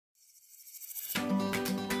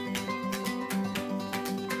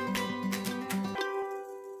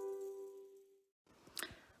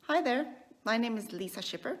Hi there, my name is Lisa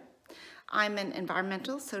Schipper. I'm an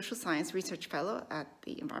environmental social science research fellow at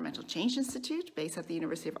the Environmental Change Institute based at the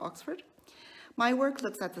University of Oxford. My work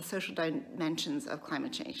looks at the social dimensions of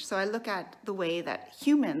climate change. So I look at the way that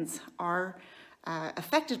humans are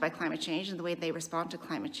affected by climate change and the way they respond to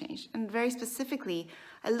climate change. And very specifically,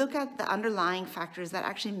 I look at the underlying factors that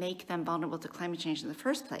actually make them vulnerable to climate change in the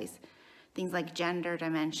first place. Things like gender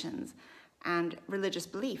dimensions and religious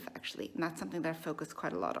belief, actually. And that's something that I focus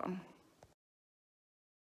quite a lot on.